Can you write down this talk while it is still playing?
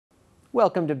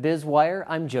Welcome to Biz Wire.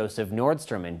 I'm Joseph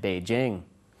Nordstrom in Beijing.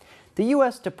 The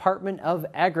U.S. Department of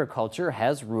Agriculture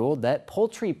has ruled that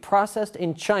poultry processed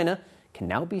in China can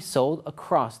now be sold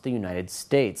across the United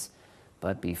States.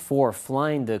 But before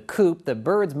flying the coop, the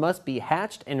birds must be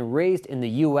hatched and raised in the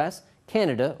U.S.,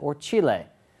 Canada, or Chile.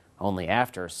 Only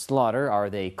after slaughter are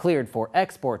they cleared for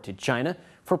export to China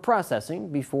for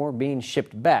processing before being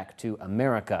shipped back to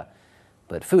America.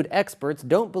 But food experts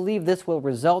don't believe this will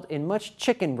result in much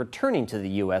chicken returning to the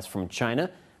U.S. from China,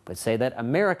 but say that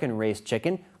American-raised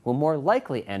chicken will more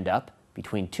likely end up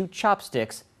between two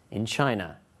chopsticks in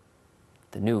China.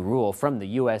 The new rule from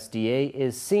the USDA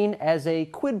is seen as a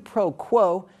quid pro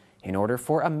quo in order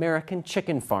for American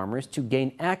chicken farmers to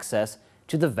gain access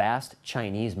to the vast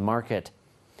Chinese market.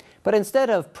 But instead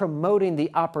of promoting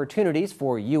the opportunities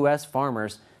for U.S.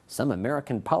 farmers, some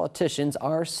American politicians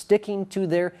are sticking to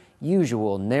their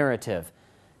usual narrative.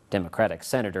 Democratic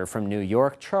Senator from New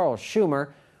York, Charles Schumer,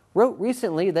 wrote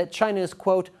recently that China's,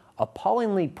 quote,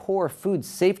 appallingly poor food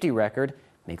safety record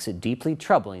makes it deeply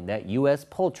troubling that U.S.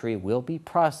 poultry will be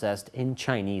processed in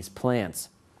Chinese plants.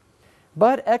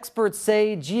 But experts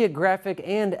say geographic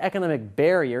and economic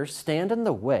barriers stand in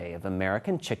the way of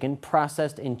American chicken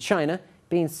processed in China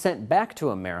being sent back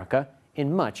to America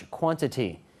in much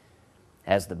quantity.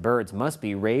 As the birds must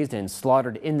be raised and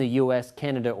slaughtered in the U.S.,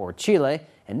 Canada, or Chile,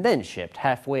 and then shipped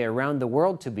halfway around the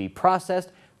world to be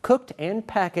processed, cooked, and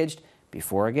packaged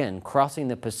before again crossing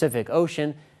the Pacific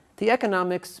Ocean, the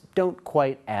economics don't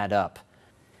quite add up.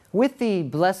 With the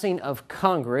blessing of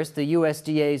Congress, the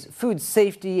USDA's Food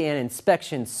Safety and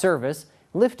Inspection Service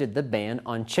lifted the ban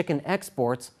on chicken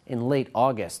exports in late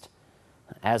August.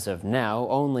 As of now,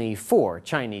 only 4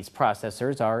 Chinese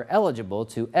processors are eligible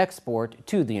to export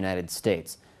to the United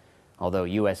States. Although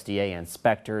USDA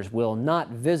inspectors will not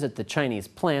visit the Chinese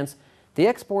plants, the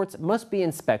exports must be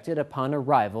inspected upon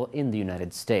arrival in the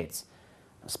United States.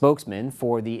 A spokesman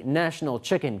for the National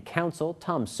Chicken Council,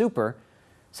 Tom Super,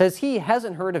 says he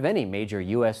hasn't heard of any major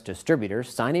U.S.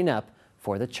 distributors signing up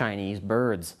for the Chinese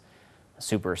birds.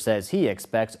 Super says he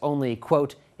expects only,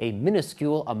 quote, a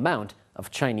minuscule amount of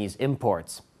Chinese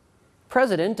imports.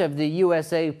 President of the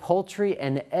USA Poultry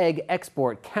and Egg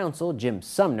Export Council, Jim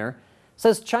Sumner,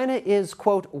 says China is,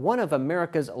 quote, one of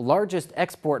America's largest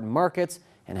export markets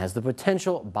and has the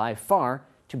potential by far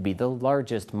to be the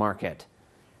largest market.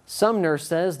 Sumner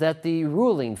says that the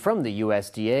ruling from the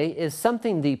USDA is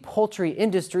something the poultry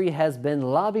industry has been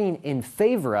lobbying in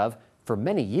favor of for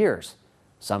many years.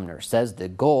 Sumner says the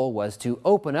goal was to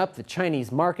open up the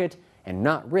Chinese market and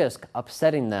not risk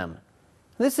upsetting them.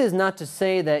 This is not to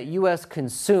say that U.S.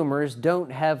 consumers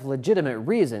don't have legitimate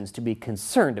reasons to be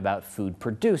concerned about food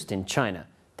produced in China.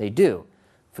 They do.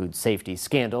 Food safety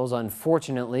scandals,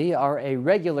 unfortunately, are a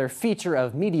regular feature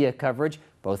of media coverage,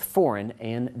 both foreign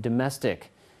and domestic.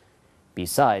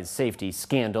 Besides safety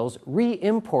scandals,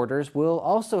 re-importers will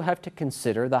also have to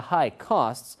consider the high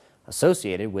costs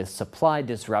associated with supply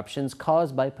disruptions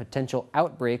caused by potential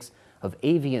outbreaks of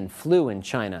avian flu in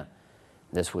China.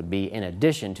 This would be in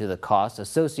addition to the costs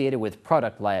associated with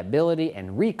product liability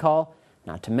and recall,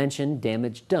 not to mention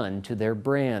damage done to their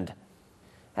brand.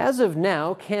 As of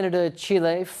now, Canada,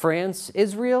 Chile, France,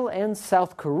 Israel, and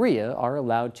South Korea are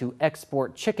allowed to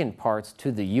export chicken parts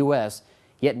to the U.S.,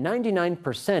 yet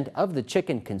 99% of the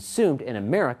chicken consumed in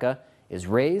America is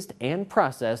raised and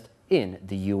processed in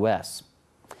the U.S.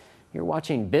 You're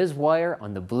watching Biz Wire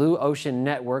on the Blue Ocean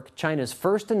Network, China's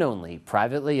first and only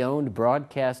privately owned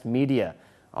broadcast media.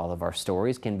 All of our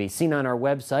stories can be seen on our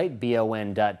website,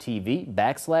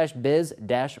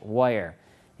 BONTV/biz-wire.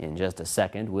 In just a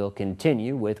second, we'll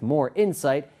continue with more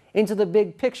insight into the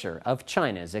big picture of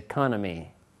China's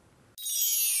economy.